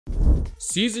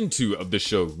Season 2 of the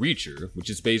show Reacher, which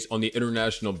is based on the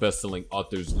international best-selling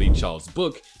author's Lee Child's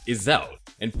book, is out,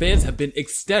 and fans have been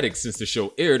ecstatic since the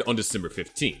show aired on December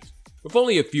 15th. With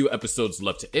only a few episodes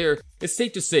left to air, it's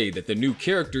safe to say that the new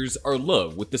characters are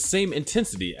loved with the same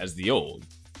intensity as the old.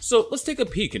 So let's take a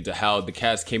peek into how the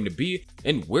cast came to be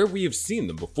and where we have seen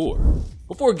them before.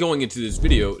 Before going into this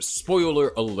video,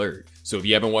 spoiler alert, so if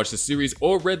you haven't watched the series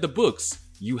or read the books,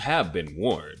 you have been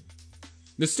warned.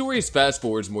 The story fast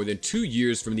forwards more than 2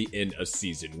 years from the end of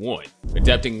Season 1,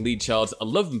 adapting Lee Child's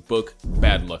 11th book,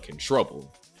 Bad Luck and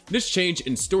Trouble. This change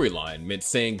in storyline meant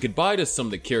saying goodbye to some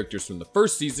of the characters from the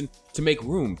first season to make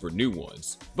room for new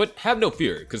ones. But have no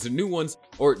fear, because the new ones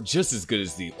are just as good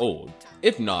as the old,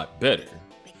 if not better.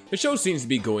 The show seems to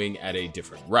be going at a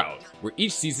different route, where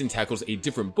each season tackles a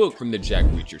different book from the Jack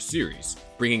Reacher series,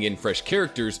 bringing in fresh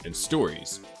characters and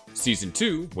stories. Season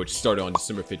 2, which started on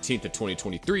December 15th of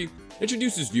 2023,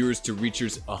 introduces viewers to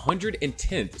Reacher's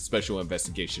 110th Special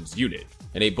Investigations Unit,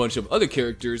 and a bunch of other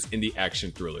characters in the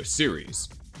action thriller series.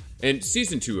 In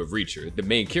Season 2 of Reacher, the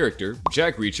main character,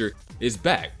 Jack Reacher, is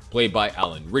back, played by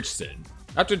Alan Ritchson.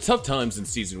 After tough times in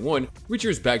Season 1, Reacher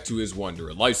is back to his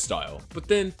wanderer lifestyle, but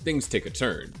then things take a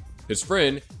turn. His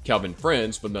friend, Calvin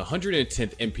Franz from the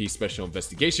 110th MP Special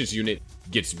Investigations Unit,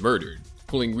 gets murdered,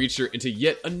 pulling Reacher into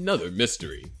yet another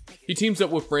mystery. He teams up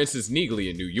with Francis Neagley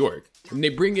in New York, and they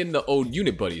bring in the old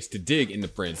unit buddies to dig into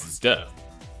Francis' death.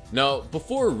 Now,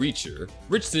 before Reacher,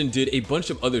 Ritchson did a bunch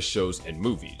of other shows and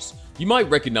movies. You might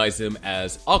recognize him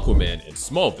as Aquaman in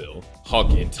Smallville,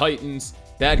 Hawk in Titans,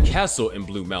 Bad Castle in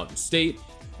Blue Mountain State,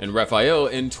 and Raphael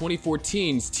in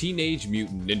 2014's Teenage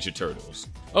Mutant Ninja Turtles.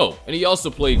 Oh, and he also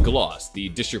played Gloss, the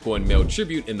District 1 male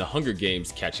tribute in the Hunger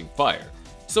Games Catching Fire.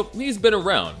 So he's been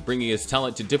around, bringing his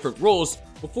talent to different roles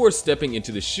before stepping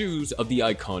into the shoes of the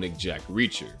iconic Jack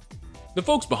Reacher. The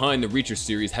folks behind the Reacher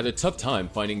series had a tough time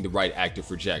finding the right actor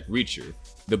for Jack Reacher.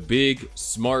 The big,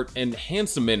 smart, and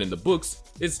handsome man in the books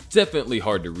is definitely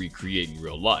hard to recreate in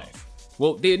real life.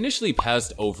 Well, they initially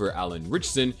passed over Alan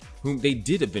Ritchson, whom they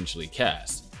did eventually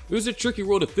cast. It was a tricky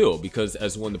role to fill because,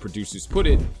 as one of the producers put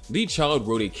it, Lee Child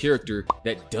wrote a character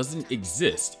that doesn't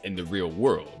exist in the real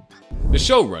world. The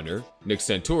showrunner, Nick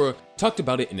Santora, talked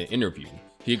about it in an interview.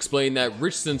 He explained that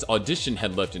Ritchson's audition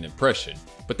had left an impression,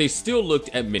 but they still looked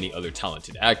at many other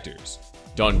talented actors.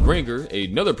 Don Granger,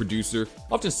 another producer,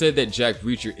 often said that Jack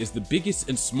Reacher is the biggest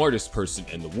and smartest person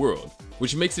in the world,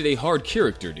 which makes it a hard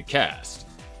character to cast.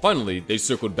 Finally, they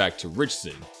circled back to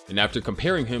Ritchson, and after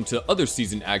comparing him to other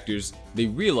seasoned actors, they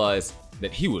realized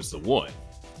that he was the one.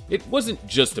 It wasn't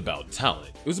just about talent,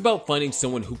 it was about finding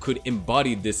someone who could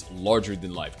embody this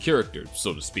larger-than-life character,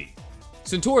 so to speak.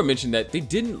 Santora mentioned that they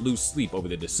didn't lose sleep over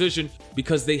the decision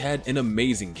because they had an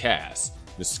amazing cast.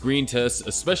 The screen tests,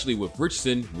 especially with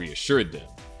Ritchson, reassured them.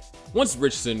 Once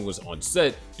Ritchson was on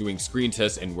set, doing screen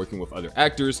tests and working with other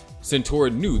actors,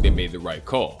 Santora knew they made the right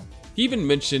call. He even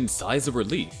mentioned sighs of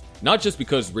relief, not just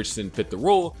because Ritchson fit the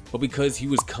role, but because he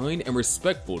was kind and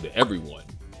respectful to everyone.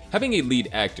 Having a lead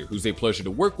actor who's a pleasure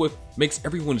to work with makes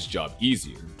everyone's job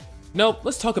easier. Now,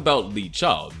 let's talk about Lee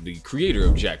Child, the creator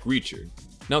of Jack Reacher.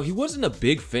 Now, he wasn't a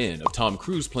big fan of Tom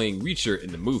Cruise playing Reacher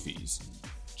in the movies.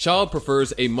 Child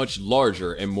prefers a much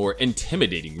larger and more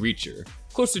intimidating Reacher,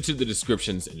 closer to the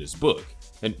descriptions in his book,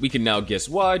 and we can now guess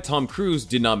why Tom Cruise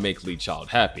did not make Lee Child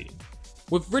happy.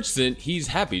 With Ritchson, he's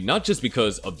happy not just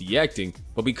because of the acting,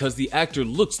 but because the actor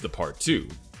looks the part too.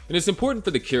 And it's important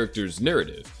for the character's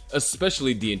narrative,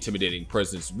 especially the intimidating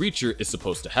presence Reacher is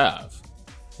supposed to have.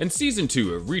 In Season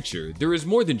 2 of Reacher, there is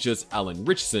more than just Alan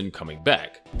Ritchson coming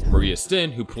back. Maria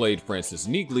Sten, who played Frances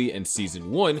Neagley in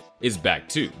Season 1, is back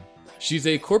too. She's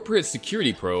a corporate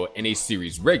security pro and a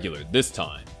series regular this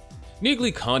time.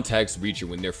 Neagley contacts Reacher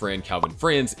when their friend Calvin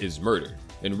Franz is murdered,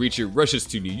 and Reacher rushes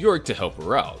to New York to help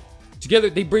her out.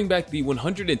 Together, they bring back the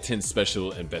 110th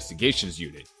Special Investigations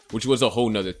Unit, which was a whole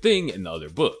nother thing in the other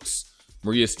books.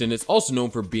 Maria Sten is also known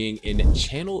for being in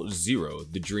Channel Zero,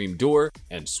 The Dream Door,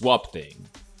 and Swamp Thing.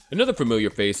 Another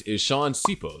familiar face is Sean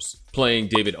Sipos, playing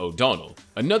David O'Donnell,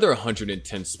 another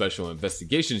 110th Special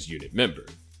Investigations Unit member.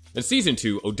 In Season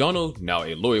 2, O'Donnell, now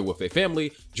a lawyer with a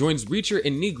family, joins Reacher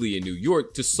and Neagley in New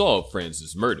York to solve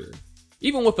Franz's murder.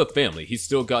 Even with a family, he's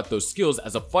still got those skills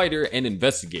as a fighter and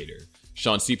investigator.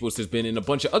 Sean Sipos has been in a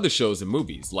bunch of other shows and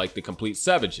movies like The Complete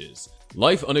Savages,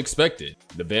 Life Unexpected,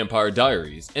 The Vampire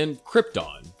Diaries, and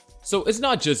Krypton. So it's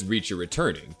not just Reacher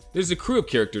returning, there's a crew of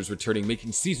characters returning,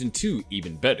 making Season 2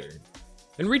 even better.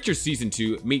 In Reacher Season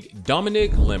 2, meet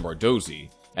Dominic Lombardozzi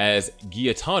as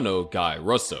Gaetano Guy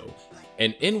Russo,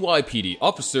 an NYPD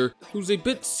officer who's a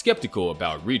bit skeptical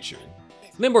about Reacher.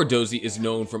 Lombardozzi is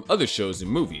known from other shows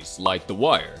and movies like The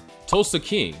Wire, Tulsa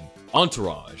King,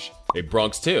 Entourage, A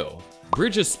Bronx Tale,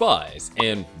 Bridge of Spies,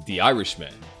 and The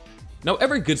Irishman. Now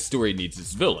every good story needs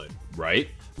its villain, right?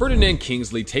 Ferdinand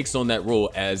Kingsley takes on that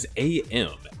role as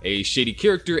A.M., a shady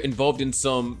character involved in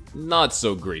some not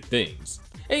so great things.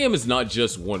 A.M. is not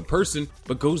just one person,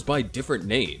 but goes by different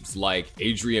names like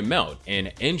Adrian Mount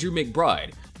and Andrew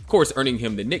McBride, of course earning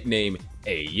him the nickname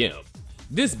A.M.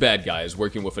 This bad guy is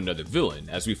working with another villain,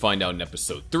 as we find out in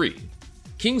episode 3.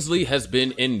 Kingsley has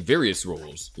been in various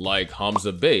roles, like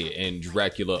Hamza Bey in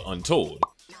Dracula Untold,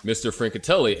 Mr.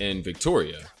 Francatelli in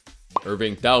Victoria,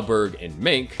 Irving Thalberg in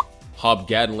Mank, Hob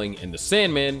Gadling in The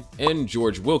Sandman, and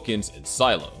George Wilkins in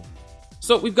Silo.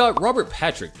 So we've got Robert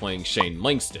Patrick playing Shane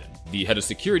Langston, the head of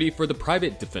security for the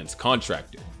private defense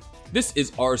contractor. This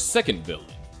is our second villain.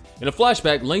 In a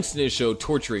flashback, Langston is shown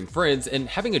torturing friends and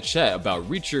having a chat about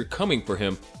Reacher coming for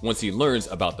him once he learns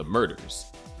about the murders.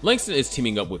 Langston is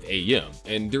teaming up with A.M.,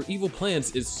 and their evil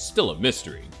plans is still a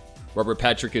mystery. Robert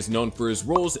Patrick is known for his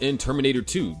roles in Terminator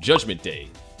 2, Judgment Day,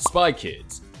 Spy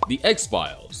Kids, The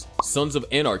X-Files, Sons of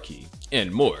Anarchy,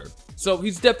 and more, so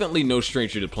he's definitely no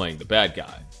stranger to playing the bad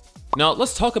guy. Now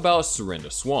let's talk about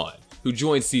Serena Swan, who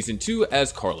joined Season 2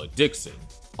 as Carla Dixon.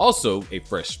 Also a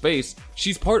fresh face,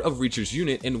 she's part of Reacher's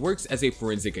unit and works as a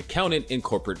forensic accountant in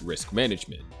corporate risk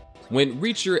management. When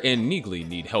Reacher and Neagley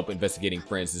need help investigating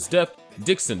Francis' death,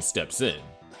 Dixon steps in.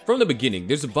 From the beginning,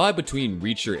 there's a vibe between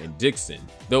Reacher and Dixon,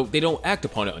 though they don't act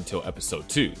upon it until episode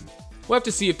 2. We'll have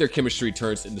to see if their chemistry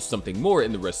turns into something more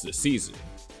in the rest of the season.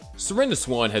 Serena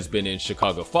Swan has been in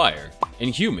Chicago Fire,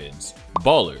 Inhumans,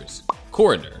 Ballers,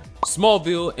 Coroner,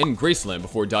 Smallville, and Graceland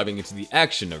before diving into the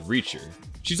action of Reacher.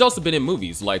 She's also been in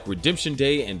movies like Redemption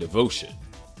Day and Devotion.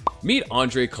 Meet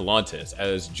Andre Calantes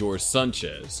as George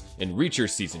Sanchez in Reacher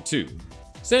Season 2.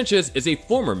 Sanchez is a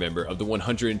former member of the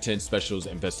 110 Specials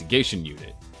Investigation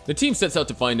Unit. The team sets out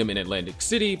to find him in Atlantic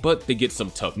City, but they get some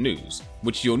tough news,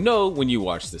 which you'll know when you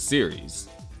watch the series.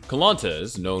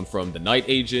 Calantes, known from The Night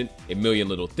Agent, A Million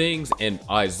Little Things, and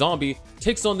iZombie,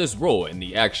 takes on this role in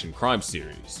the action crime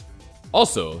series.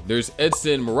 Also, there's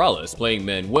Edson Morales playing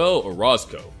Manuel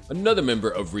Orozco, another member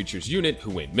of Reacher's unit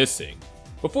who went missing.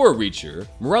 Before Reacher,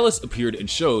 Morales appeared in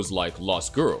shows like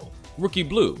Lost Girl, Rookie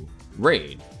Blue,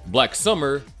 Rain, Black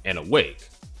Summer, and Awake.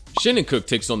 Shannon Cook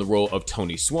takes on the role of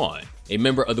Tony Swan, a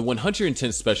member of the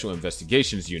 110 Special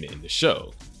Investigations Unit in the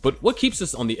show. But what keeps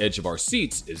us on the edge of our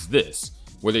seats is this: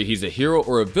 whether he's a hero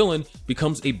or a villain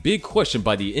becomes a big question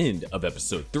by the end of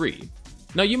episode 3.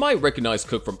 Now you might recognize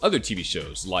Cook from other TV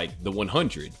shows like The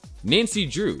 100, Nancy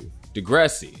Drew,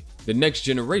 Degrassi, The Next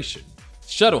Generation,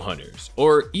 Shadowhunters,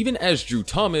 or even as Drew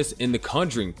Thomas in the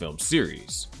Conjuring film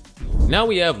series. Now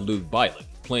we have Luke Bialik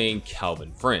playing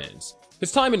Calvin Franz.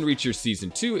 His time in Reacher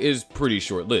Season 2 is pretty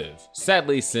short-lived,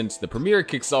 sadly, since the premiere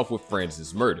kicks off with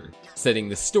Franz's murder, setting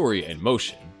the story in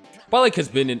motion. Bialik has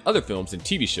been in other films and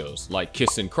TV shows like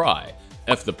Kiss and Cry,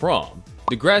 F the Prom,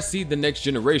 Degrassi The Next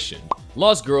Generation,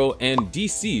 Lost Girl, and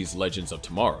DC's Legends of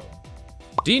Tomorrow.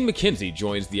 Dean McKenzie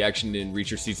joins the action in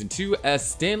Reacher Season 2 as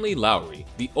Stanley Lowry,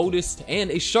 the oldest and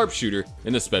a sharpshooter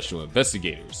in the Special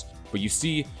Investigators. But you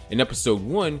see, in episode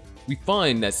 1, we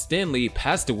find that Stanley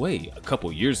passed away a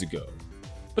couple years ago.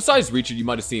 Besides Reacher, you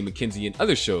might have seen McKenzie in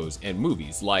other shows and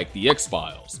movies like The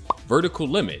X-Files, Vertical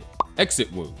Limit,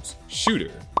 Exit Wounds,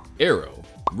 Shooter, Arrow,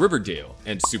 Riverdale,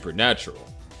 and Supernatural.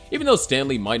 Even though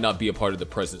Stanley might not be a part of the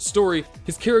present story,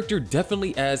 his character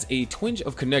definitely adds a twinge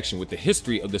of connection with the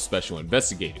history of the Special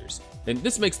Investigators, and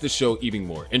this makes the show even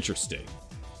more interesting.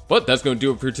 But that's going to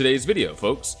do it for today's video,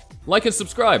 folks. Like and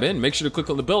subscribe, and make sure to click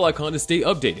on the bell icon to stay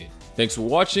updated. Thanks for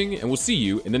watching, and we'll see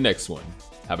you in the next one.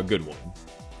 Have a good one.